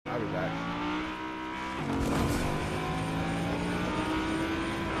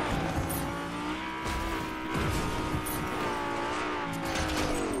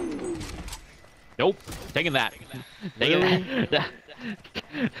Nope. Taking that. Taking Really? that.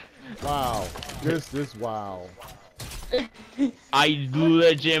 Wow. This wow. I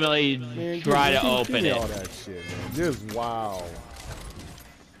legitimately Man, try to give open me it. all that shit, man. Just wow.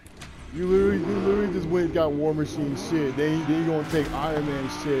 You literally just went and got War Machine shit. Then you gonna take Iron Man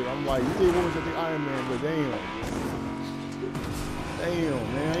shit. I'm like, you take War Machine, take Iron Man, but damn, man, I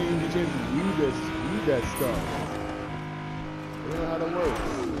ain't even get a chance to use that stuff. I don't know how that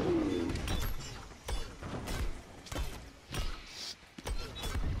works.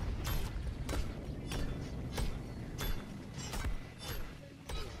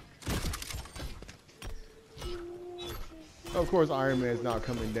 Of course, Iron Man's not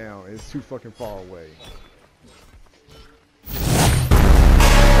coming down. It's too fucking far away.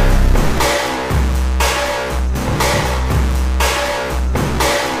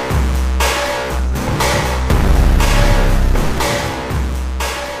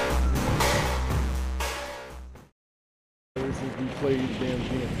 Ever since we played damn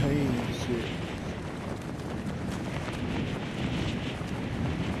campaign and shit.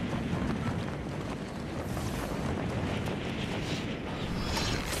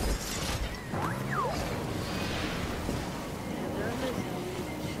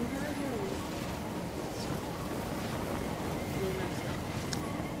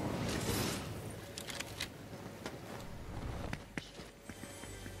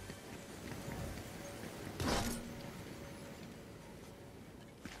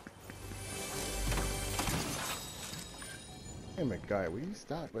 Damn it, guy, will you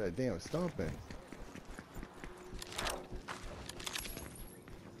stop with that damn stomping?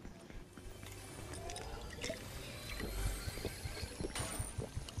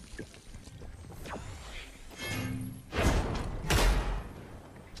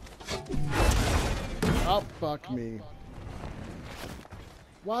 Oh, fuck me.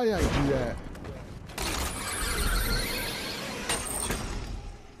 Why did I do that?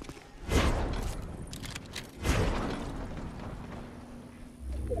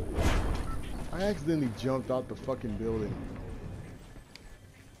 I accidentally jumped out the fucking building.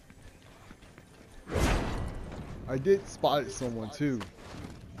 I did spot someone too.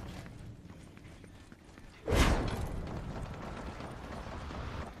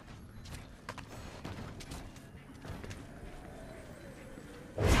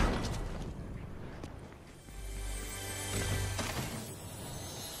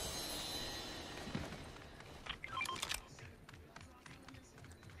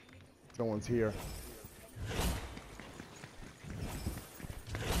 Someone's here.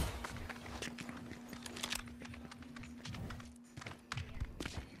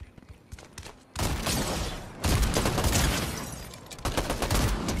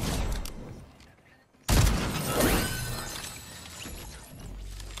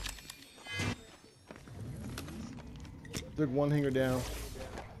 Took one hanger down.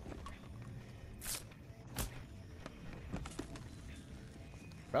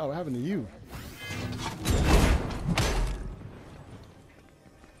 Wow, what happened to you?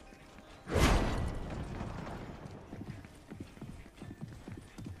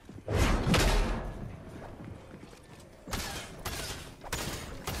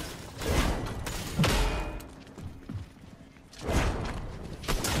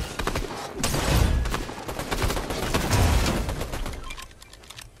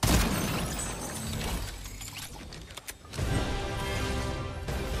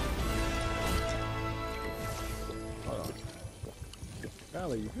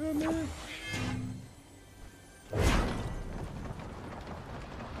 Valley, you good, man?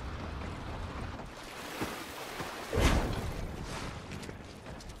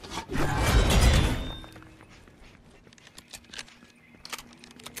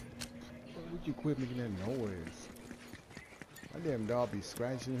 Would you quit making that noise? My damn dog be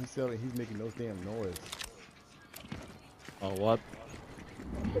scratching himself and he's making no damn noise. Oh, what?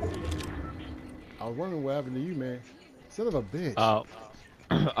 I was wondering what happened to you, man. Son of a bitch. Oh.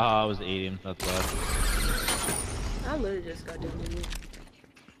 I was eating, that's why. I literally just got done with you.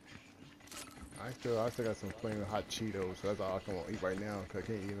 I still got some flaming hot Cheetos, so that's all I can eat right now, because I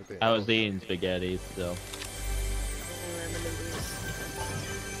can't eat anything I else. was eating spaghetti still.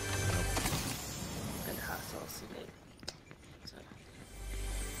 And hot sauce in it. So.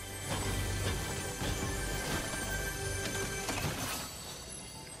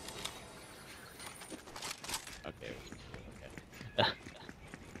 Okay.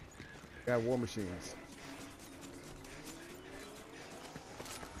 Got war machines.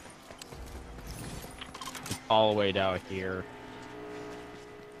 It's all the way down here.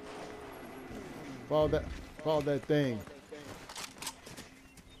 Follow that thing.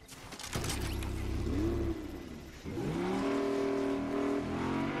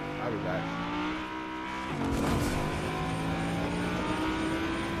 I'll be back.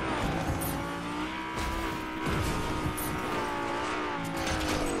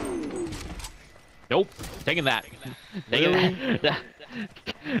 Nope. Taking that. Taking Really? that.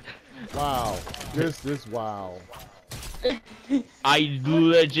 Wow. This wow. I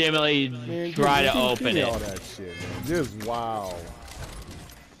legitimately Man, try to give open me it. all that shit, man. Just wow.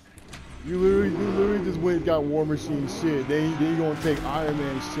 You literally just went and got War Machine shit. They gonna take Iron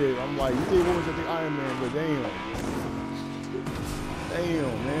Man shit. I'm like, you think War Machine take Iron Man, but damn,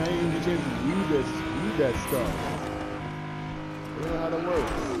 man, I ain't even get a chance to use that stuff. You know how that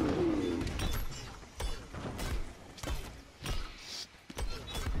works.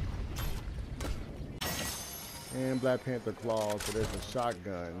 And Black Panther claws, so there's a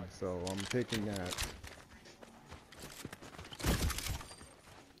shotgun, so I'm taking that.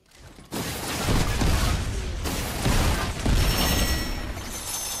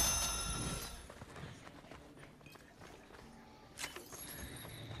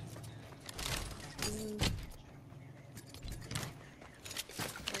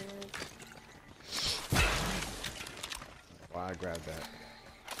 Wow, I grabbed that.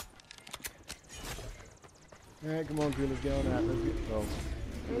 Alright, come on, crew, let's get on that. Let's get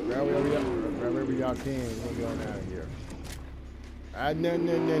grab wherever y'all can. We'll get on out of here. No.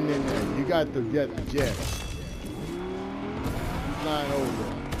 You got the jet. He's flying over.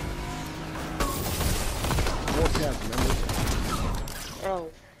 More cats, remember? Oh.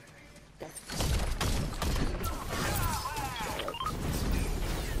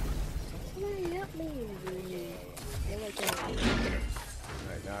 Somebody help me.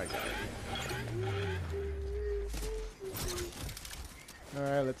 Alright, now I got it.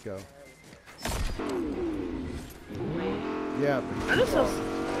 Alright, let's go. Yeah, but I just saw.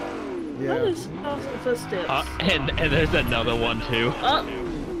 yeah. I just saw some footsteps. And there's another one too. Oh,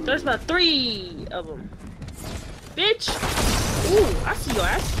 there's about 3 of them. Bitch! Ooh, I see your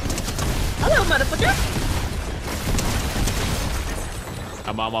ass. Hello, motherfucker!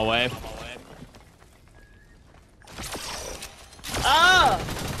 I'm on my way. Oh!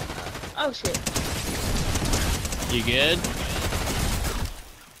 Oh shit. You good?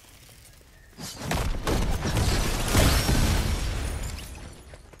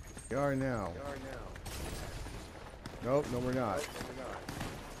 We are now. Nope, no we're not.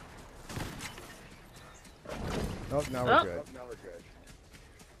 Nope, now we're good.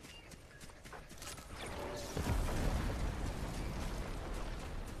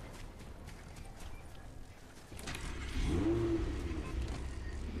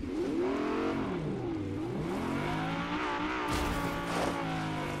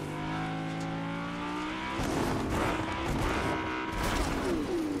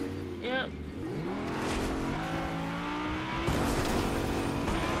 Yep.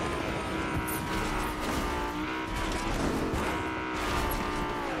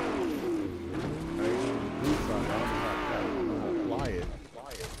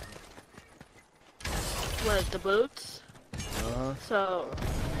 What, the boots? Uh-huh. So,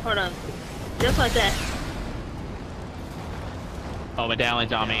 hold on. Just like that. Oh,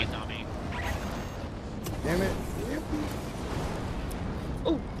 medallion's on me. Damn it.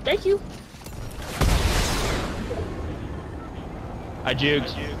 Oh, thank you. I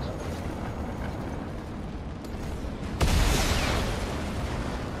juked.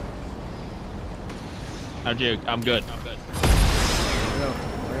 I'm juked. I'm good. No,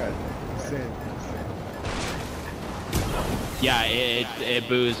 alright. Send. Yeah, it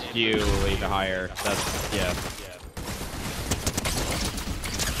boosts you even higher. That's yeah.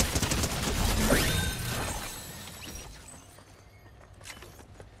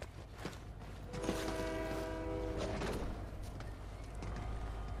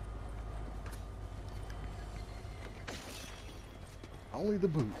 Only the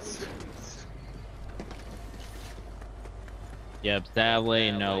boots. Yep, sadly,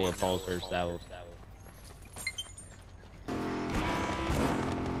 no repulsors. That was.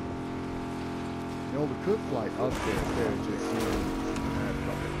 You know, we could fly up there instead of just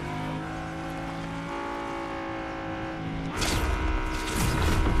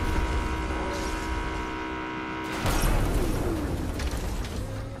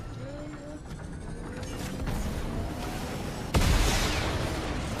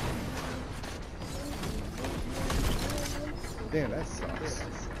damn, that sucks.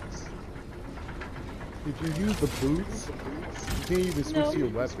 If you use the boots, you can't even switch to your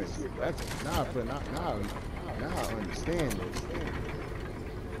weapons. That's now I understand this.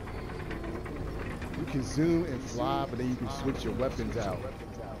 You can zoom and fly, but then you can switch your weapons out.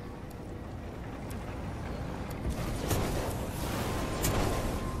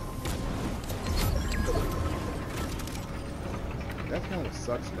 it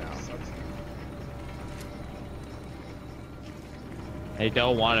sucks now. They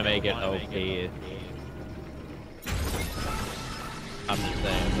don't want to make it OP. I'm just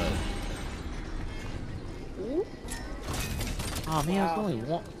saying, but. Oh man, it's only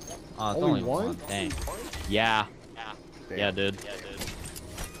one. Oh, it's only one. Dang. Yeah. Damn. Yeah, dude.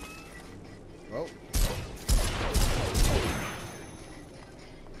 Well.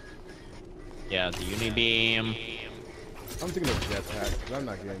 Yeah, the Unibeam. I'm taking a jetpack because I'm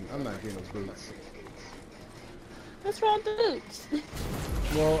not getting those boots. What's wrong with the boots?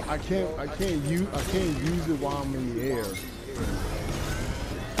 Well, I can't use it while I'm in the air.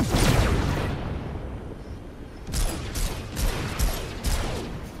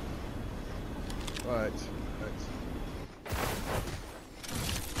 But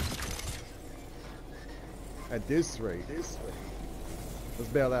at this rate, let's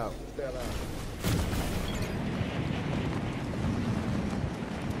bail out.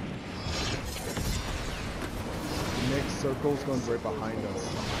 The next circle's going to be right behind us.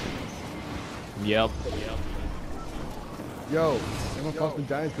 Yep. Yo, Emma Foxtail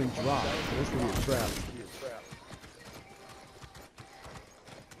Giant's been dropped, so this could be a trap.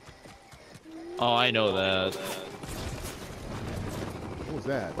 Oh, I know that. What was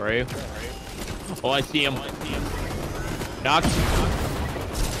that? Where are you? Oh, I see him. Knocked.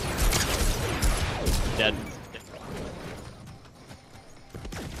 Dead.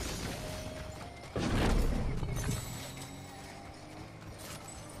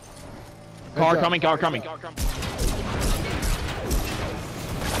 Car coming.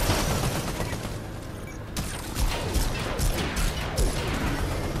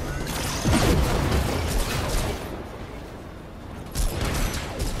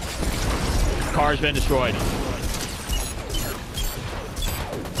 Car's been destroyed.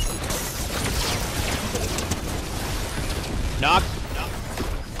 Knocked.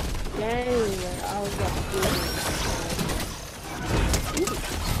 Dang, I was about to do it.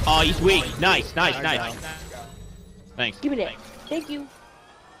 Oh, he's weak. Nice. Thanks. Give me that. Thank you.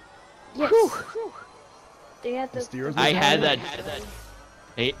 Yes. They had the. I had that.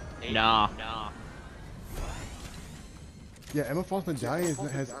 Hey, nah. Yeah, Emma Foxtail Giant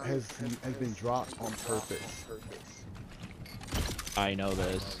has been dropped on purpose. I know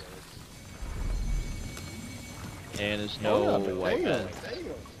this. And there's no weapon.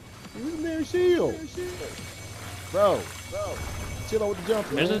 Use the man shield. Bro. Chill out with the jump,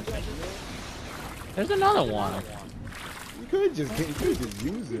 man. There's another one. You could just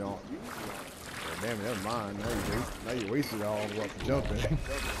use it on. Oh, damn it, never mind. Now you wasted it all while jumping.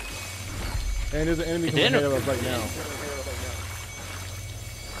 And there's an enemy coming ahead of us right now.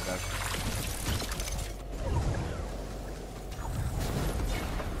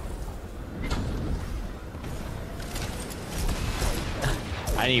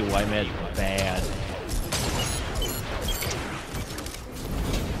 I need white meds bad.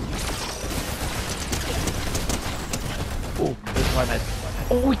 Oh, this white med.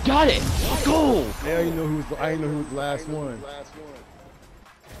 Oh, we got it! Let's go! Yeah, I didn't know who was the last one.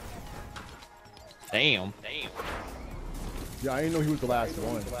 Damn. Yeah, I didn't know he was the last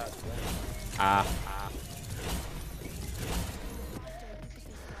one.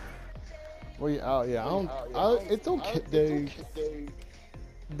 Well, it's okay.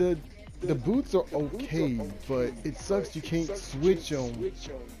 The boots are okay, but it sucks you can't switch them. It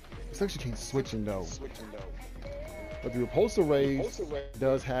sucks you can't switch them though. But the repulsor rays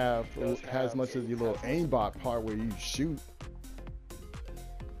has much of the little aimbot part where you shoot.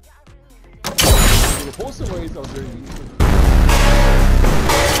 The repulsor rays are very useful.